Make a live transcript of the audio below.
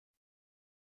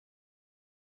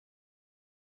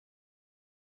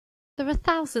There are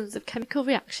thousands of chemical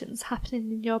reactions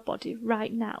happening in your body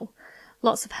right now,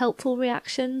 lots of helpful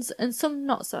reactions and some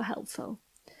not so helpful.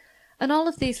 And all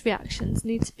of these reactions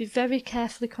need to be very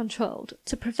carefully controlled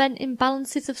to prevent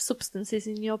imbalances of substances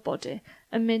in your body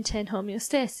and maintain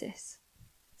homeostasis.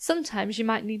 Sometimes you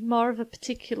might need more of a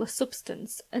particular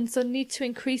substance and so need to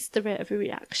increase the rate of a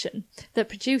reaction that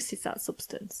produces that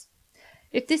substance.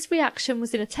 If this reaction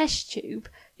was in a test tube,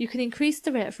 you can increase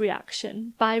the rate of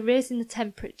reaction by raising the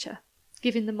temperature,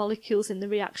 giving the molecules in the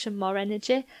reaction more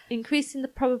energy, increasing the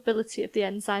probability of the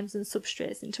enzymes and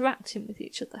substrates interacting with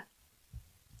each other.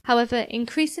 However,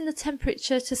 increasing the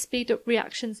temperature to speed up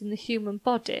reactions in the human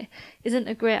body isn't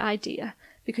a great idea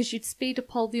because you'd speed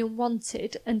up all the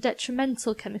unwanted and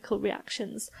detrimental chemical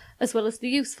reactions as well as the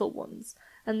useful ones,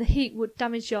 and the heat would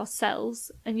damage your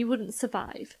cells and you wouldn't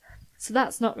survive. So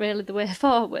that's not really the way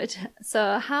forward.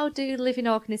 So how do living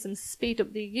organisms speed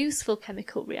up the useful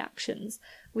chemical reactions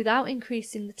without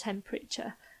increasing the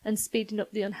temperature and speeding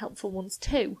up the unhelpful ones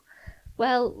too?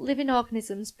 Well, living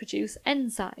organisms produce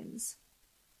enzymes.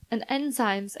 And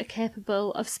enzymes are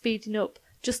capable of speeding up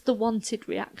just the wanted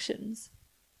reactions.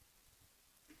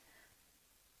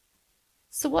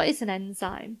 So what is an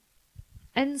enzyme?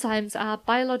 Enzymes are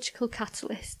biological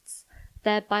catalysts.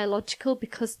 They're biological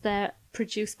because they're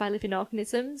produced by living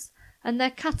organisms, and they're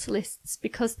catalysts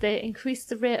because they increase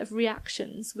the rate of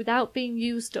reactions without being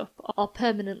used up or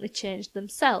permanently changed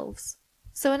themselves.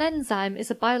 So an enzyme is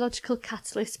a biological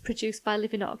catalyst produced by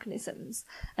living organisms,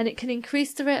 and it can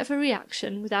increase the rate of a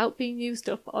reaction without being used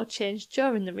up or changed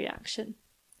during the reaction.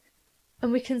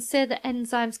 And we can say that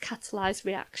enzymes catalyse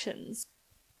reactions.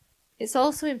 It's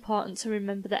also important to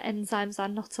remember that enzymes are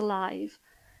not alive.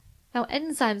 Now,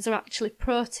 enzymes are actually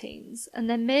proteins, and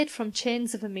they're made from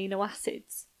chains of amino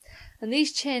acids. And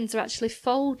these chains are actually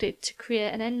folded to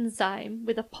create an enzyme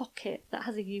with a pocket that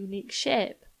has a unique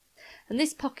shape. And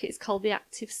this pocket is called the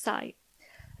active site.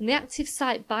 And the active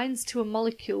site binds to a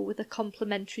molecule with a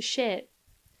complementary shape.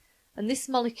 And this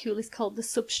molecule is called the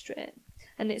substrate,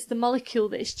 and it's the molecule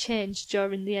that is changed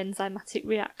during the enzymatic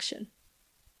reaction.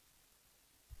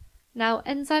 Now,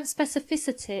 enzyme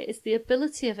specificity is the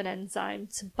ability of an enzyme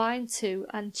to bind to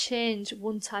and change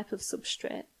one type of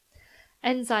substrate.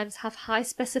 Enzymes have high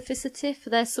specificity for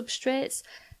their substrates.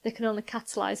 They can only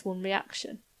catalyse one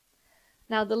reaction.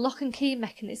 Now, the lock and key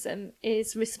mechanism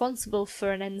is responsible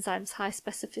for an enzyme's high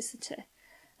specificity,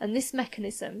 and this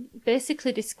mechanism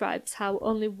basically describes how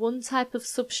only one type of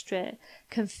substrate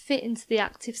can fit into the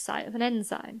active site of an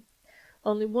enzyme.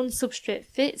 Only one substrate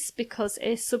fits because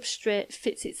a substrate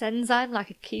fits its enzyme like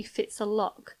a key fits a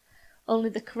lock. Only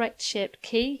the correct shaped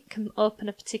key can open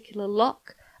a particular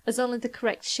lock, as only the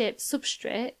correct shaped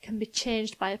substrate can be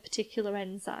changed by a particular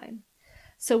enzyme.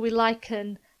 So we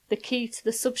liken the key to the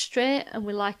substrate and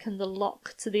we liken the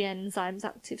lock to the enzyme's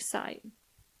active site.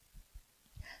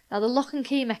 Now, the lock and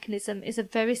key mechanism is a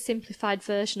very simplified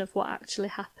version of what actually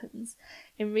happens.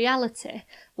 In reality,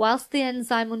 whilst the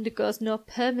enzyme undergoes no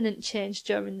permanent change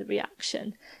during the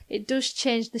reaction, it does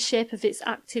change the shape of its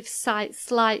active site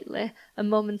slightly and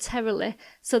momentarily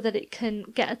so that it can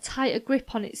get a tighter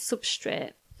grip on its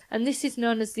substrate, and this is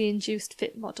known as the induced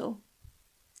fit model.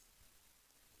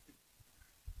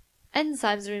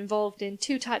 Enzymes are involved in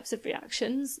two types of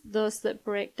reactions, those that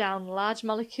break down large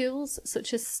molecules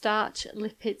such as starch,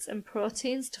 lipids and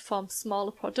proteins to form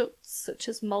smaller products such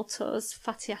as maltose,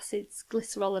 fatty acids,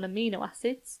 glycerol and amino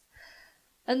acids,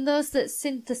 and those that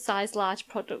synthesize large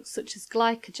products such as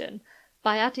glycogen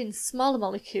by adding smaller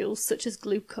molecules such as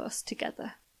glucose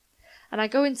together. And I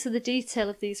go into the detail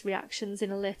of these reactions in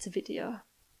a later video.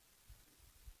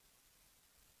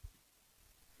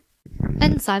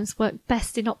 Enzymes work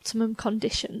best in optimum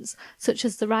conditions, such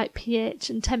as the right pH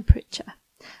and temperature,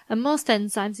 and most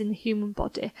enzymes in the human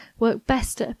body work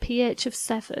best at a pH of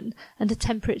 7 and a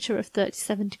temperature of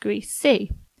 37 degrees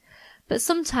C. But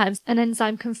sometimes an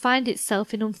enzyme can find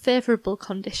itself in unfavourable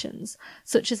conditions,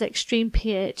 such as extreme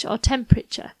pH or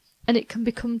temperature, and it can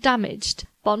become damaged.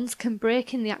 Bonds can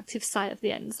break in the active site of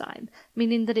the enzyme,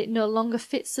 meaning that it no longer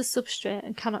fits the substrate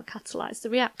and cannot catalyse the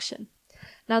reaction.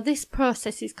 Now, this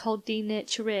process is called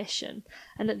denaturation,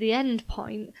 and at the end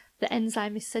point, the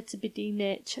enzyme is said to be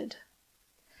denatured.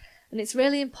 And it's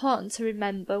really important to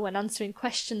remember when answering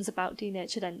questions about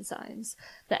denatured enzymes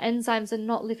that enzymes are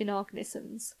not living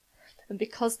organisms, and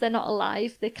because they're not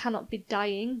alive, they cannot be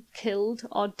dying, killed,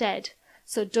 or dead.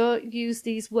 So don't use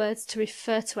these words to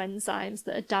refer to enzymes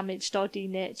that are damaged or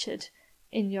denatured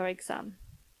in your exam.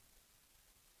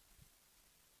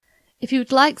 If you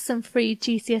would like some free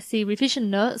GCSE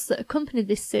revision notes that accompany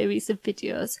this series of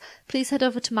videos, please head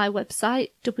over to my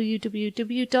website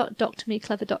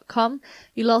www.drmeclever.com.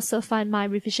 You'll also find my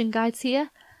revision guides here.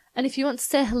 And if you want to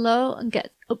say hello and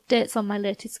get updates on my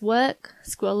latest work,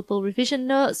 scrollable revision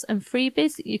notes and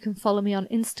freebies, you can follow me on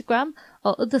Instagram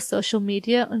or other social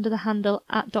media under the handle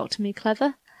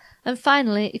 @drmeclever. And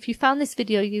finally, if you found this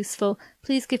video useful,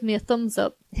 please give me a thumbs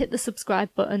up, hit the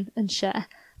subscribe button and share.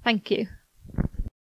 Thank you.